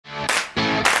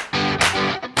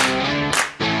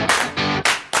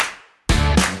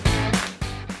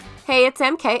Hey, it's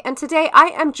MK, and today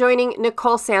I am joining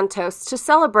Nicole Santos to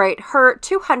celebrate her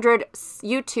 200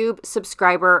 YouTube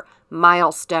subscriber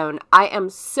milestone. I am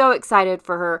so excited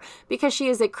for her because she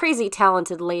is a crazy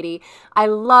talented lady. I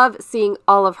love seeing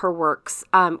all of her works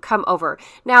come over.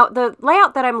 Now, the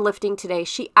layout that I'm lifting today,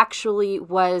 she actually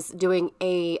was doing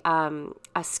a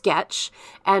sketch,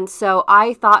 and so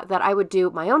I thought that I would do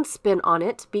my own spin on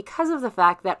it because of the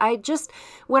fact that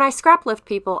when I scrap lift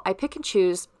people, I pick and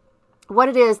choose what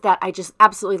it is that I just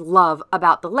absolutely love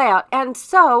about the layout. And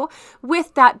so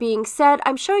with that being said,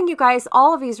 I'm showing you guys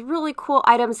all of these really cool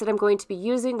items that I'm going to be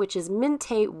using, which is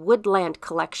Mintay Woodland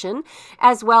collection,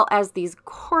 as well as these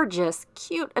gorgeous,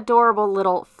 cute, adorable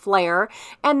little flare.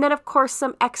 And then of course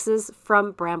some X's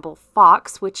from Bramble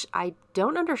Fox, which I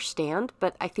don't understand,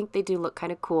 but I think they do look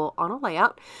kind of cool on a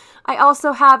layout. I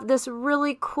also have this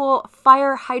really cool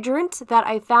fire hydrant that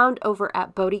I found over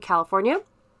at Bodie, California.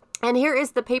 And here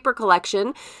is the paper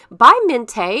collection by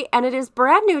Mintay, and it is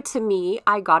brand new to me.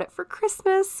 I got it for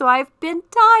Christmas, so I've been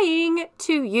dying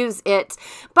to use it.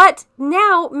 But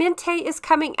now Mintay is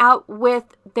coming out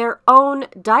with their own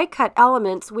die cut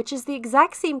elements, which is the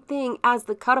exact same thing as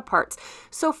the cut-aparts.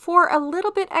 So for a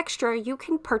little bit extra, you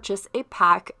can purchase a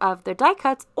pack of their die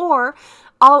cuts, or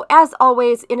as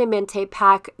always in a Mintay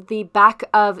pack, the back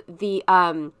of the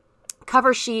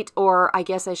cover sheet, or I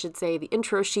guess I should say the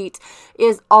intro sheet,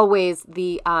 is always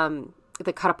the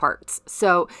cut aparts.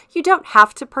 So you don't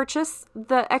have to purchase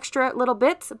the extra little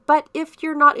bits, but if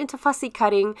you're not into fussy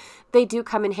cutting, they do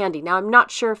come in handy. Now, I'm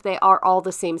not sure if they are all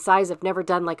the same size. I've never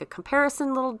done like a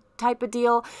comparison little type of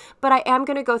deal, but I am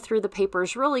going to go through the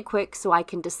papers really quick so I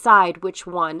can decide which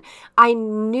one. I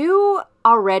knew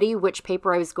already which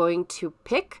paper I was going to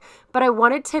pick, but I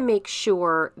wanted to make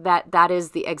sure that that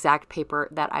is the exact paper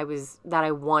that I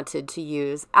wanted to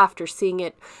use after seeing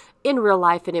it in real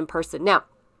life and in person. Now,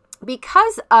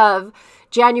 because of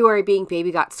January being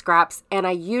Baby Got Scraps, and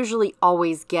I usually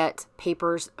always get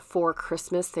papers for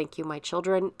Christmas. Thank you, my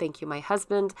children. Thank you, my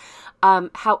husband.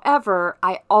 However,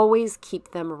 I always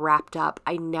keep them wrapped up.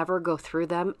 I never go through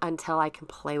them until I can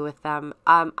play with them.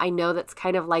 I know that's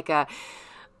kind of like a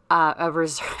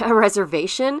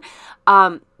reservation,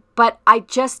 but I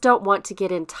just don't want to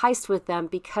get enticed with them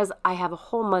because I have a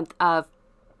whole month of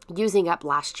using up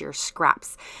last year's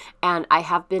scraps, and I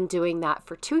have been doing that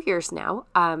for 2 years now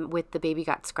with the Baby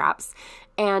Got Scraps,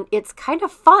 and it's kind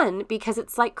of fun because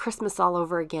it's like Christmas all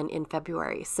over again in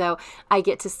February, so I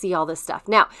get to see all this stuff.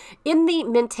 Now, in the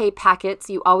Mintay packets,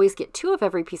 you always get 2 of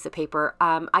every piece of paper.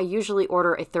 I usually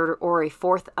order a 3rd or a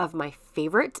 4th of my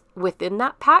favorite within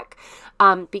that pack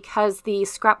because the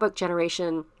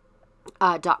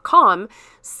scrapbookgeneration.com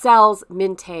sells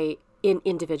Mintay in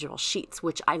individual sheets,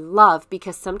 which I love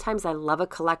because sometimes I love a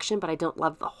collection, but I don't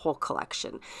love the whole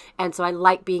collection. And so I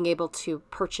like being able to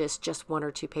purchase just 1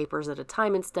 or 2 papers at a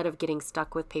time instead of getting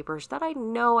stuck with papers that I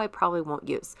know I probably won't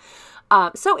use.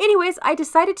 So anyways, I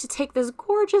decided to take this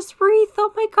gorgeous wreath.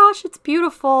 Oh my gosh, it's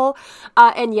beautiful.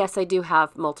 And yes, I do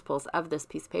have multiples of this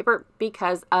piece of paper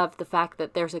because of the fact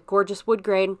that there's a gorgeous wood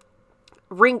grain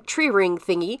tree ring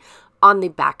thingy on the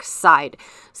back side.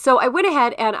 So I went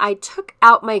ahead and I took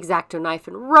out my X-Acto knife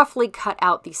and roughly cut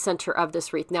out the center of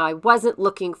this wreath. Now, I wasn't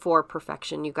looking for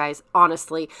perfection, you guys.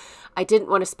 Honestly, I didn't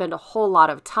want to spend a whole lot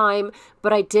of time,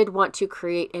 but I did want to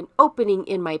create an opening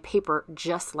in my paper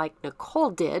just like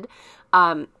Nicole did.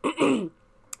 And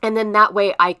then that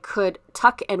way I could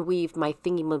tuck and weave my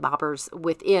thingy-mabobbers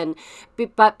within.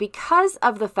 But because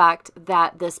of the fact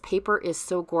that this paper is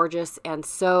so gorgeous and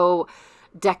so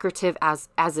decorative as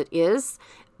it is,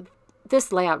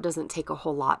 this layout doesn't take a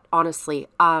whole lot, honestly.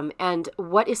 And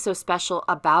what is so special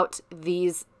about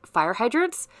these fire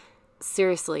hydrants,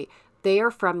 seriously, they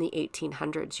are from the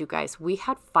 1800s, you guys. We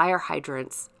had fire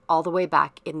hydrants all the way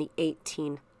back in the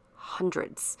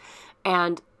 1800s.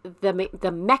 And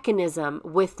the mechanism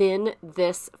within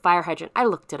this fire hydrant, I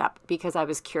looked it up because I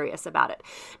was curious about it.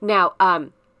 Now,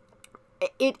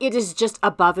 it is just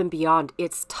above and beyond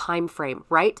its time frame,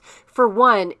 right? For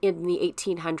one, in the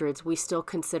 1800s, we still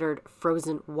considered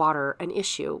frozen water an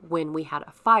issue when we had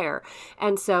a fire.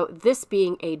 And so this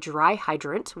being a dry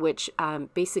hydrant, which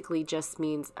basically just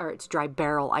means, or it's dry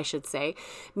barrel, I should say,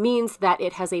 means that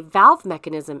it has a valve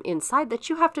mechanism inside that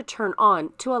you have to turn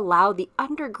on to allow the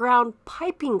underground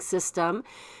piping system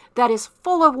that is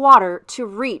full of water to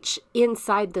reach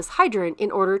inside this hydrant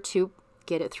in order to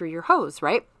get it through your hose,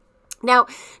 right? Now,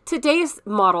 today's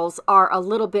models are a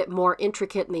little bit more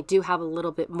intricate and they do have a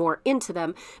little bit more into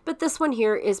them, but this one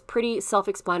here is pretty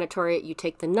self-explanatory. You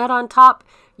take the nut on top,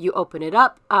 you open it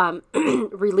up,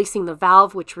 releasing the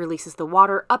valve, which releases the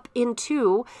water up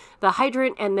into the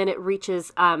hydrant, and then it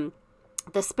reaches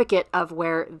the spigot of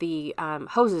where the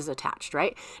hose is attached,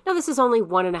 right? Now, this is only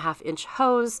 1.5-inch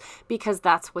hose because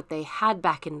that's what they had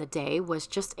back in the day, was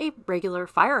just a regular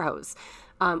fire hose,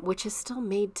 which is still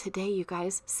made today, you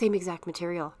guys. Same exact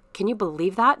material. Can you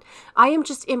believe that? I am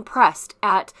just impressed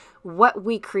at what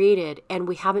we created, and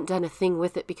we haven't done a thing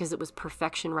with it because it was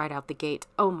perfection right out the gate.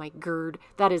 Oh my gird,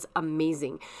 that is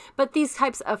amazing. But these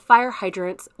types of fire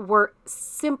hydrants were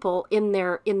simple in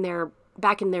their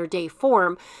back in their day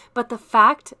form, but the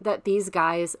fact that these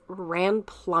guys ran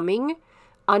plumbing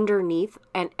underneath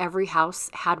and every house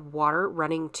had water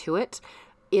running to it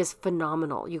is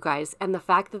phenomenal, you guys. And the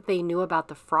fact that they knew about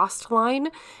the frost line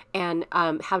and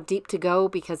how deep to go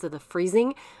because of the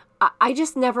freezing, I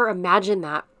just never imagined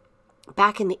that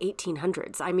back in the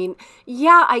 1800s. I mean,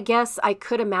 yeah, I guess I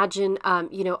could imagine,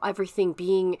 everything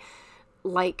being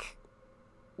like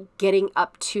getting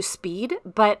up to speed,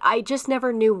 but I just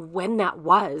never knew when that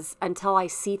was until I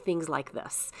see things like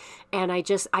this. And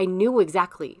I knew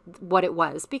exactly what it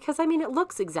was because, I mean, it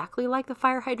looks exactly like the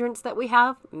fire hydrants that we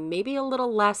have, maybe a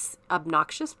little less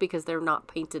obnoxious because they're not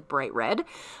painted bright red.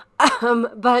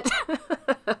 But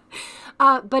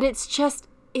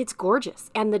it's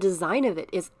gorgeous. And the design of it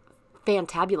is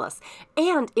fantabulous.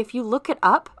 And if you look it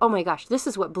up, oh my gosh, this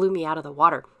is what blew me out of the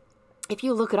water. If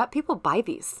you look it up, people buy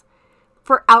these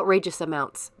for outrageous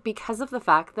amounts because of the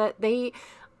fact that they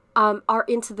are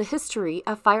into the history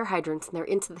of fire hydrants, and they're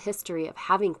into the history of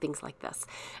having things like this,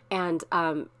 and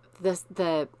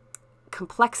the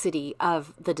complexity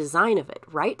of the design of it,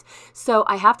 right? So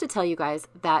I have to tell you guys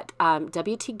that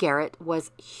W.T. Garrett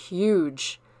was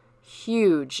huge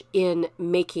in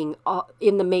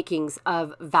the makings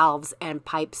of valves and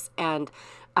pipes, and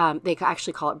they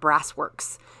actually call it brass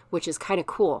works, which is kind of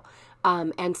cool.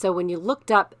 And so when you looked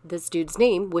up this dude's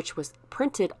name, which was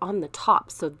printed on the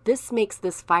top, so this makes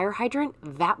this fire hydrant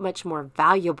that much more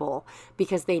valuable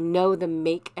because they know the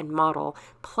make and model.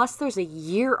 Plus there's a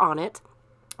year on it,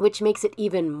 which makes it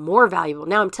even more valuable.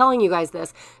 Now, I'm telling you guys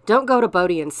this, don't go to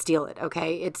Bodie and steal it,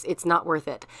 okay? It's not worth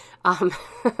it.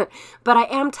 But I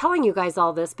am telling you guys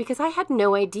all this because I had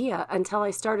no idea until I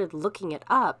started looking it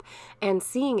up and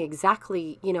seeing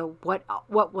exactly,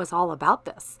 what was all about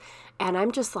this. And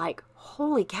I'm just like,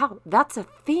 holy cow, that's a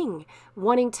thing.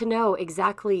 Wanting to know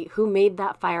exactly who made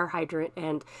that fire hydrant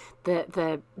and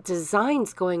the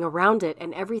designs going around it,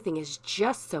 and everything is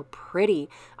just so pretty.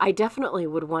 I definitely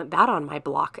would want that on my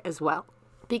block as well.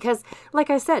 Because like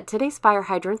I said, today's fire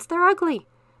hydrants, they're ugly.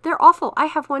 They're awful. I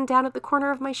have one down at the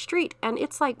corner of my street and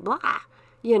it's like, blah,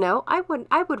 I would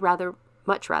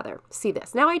much rather see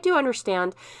this. Now I do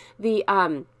understand the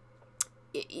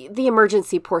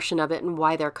emergency portion of it and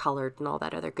why they're colored and all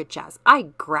that other good jazz. I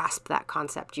grasp that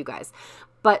concept, you guys.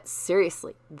 But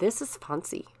seriously, this is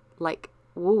fancy. Like,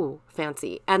 woo,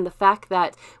 fancy. And the fact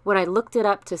that when I looked it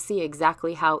up to see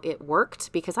exactly how it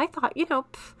worked, because I thought,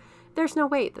 there's no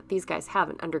way that these guys have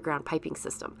an underground piping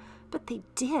system. But they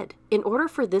did. In order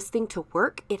for this thing to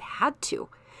work, it had to.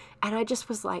 And I just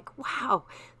was like, wow,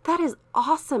 that is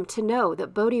awesome to know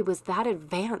that Bodie was that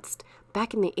advanced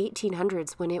back in the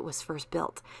 1800s when it was first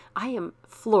built. I am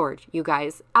floored, you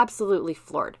guys, absolutely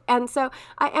floored. And so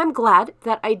I am glad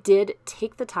that I did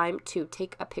take the time to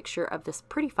take a picture of this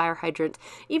pretty fire hydrant,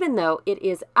 even though it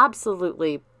is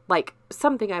absolutely like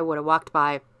something I would have walked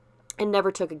by and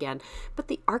never took again. But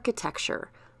the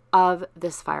architecture of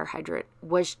this fire hydrant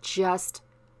was just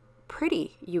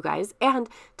pretty, you guys. And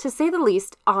to say the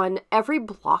least, on every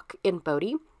block in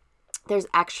Bodie, there's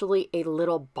actually a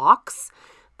little box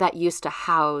that used to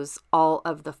house all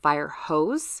of the fire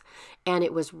hose, and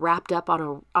it was wrapped up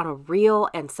on a reel,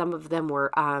 and some of them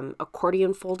were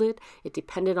accordion folded. It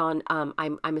depended on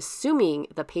I'm assuming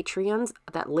the Patreons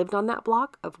that lived on that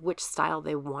block of which style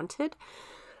they wanted.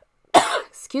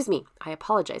 Excuse me, I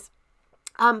apologize.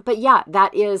 But yeah,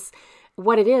 that is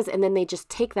what it is, and then they just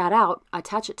take that out,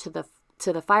 attach it to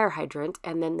the fire hydrant,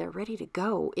 and then they're ready to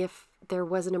go if there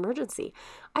was an emergency.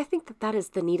 I think that that is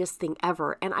the neatest thing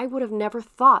ever, and I would have never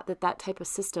thought that that type of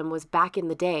system was back in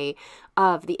the day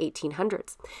of the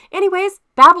 1800s. Anyways,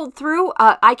 babbled through.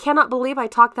 I cannot believe I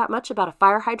talked that much about a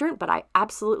fire hydrant, but I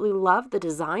absolutely love the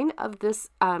design of this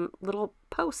little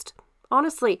post.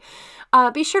 Honestly,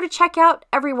 be sure to check out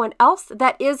everyone else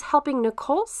that is helping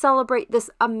Nicole celebrate this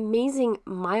amazing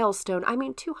milestone. I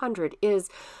mean, 200 is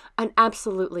an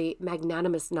absolutely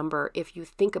magnanimous number if you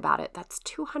think about it. That's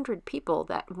 200 people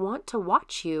that want to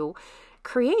watch you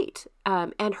create.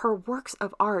 And her works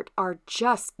of art are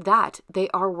just that. They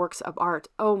are works of art.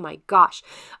 Oh my gosh.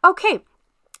 Okay.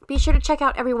 Be sure to check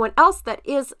out everyone else that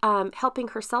is helping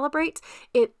her celebrate.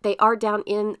 They are down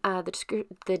in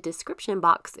the description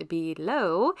box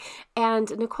below.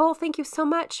 And Nicole, thank you so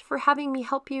much for having me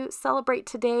help you celebrate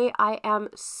today. I am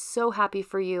so happy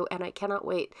for you, and I cannot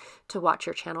wait to watch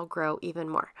your channel grow even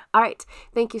more. All right,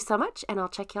 thank you so much, and I'll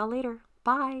check y'all later.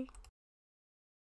 Bye.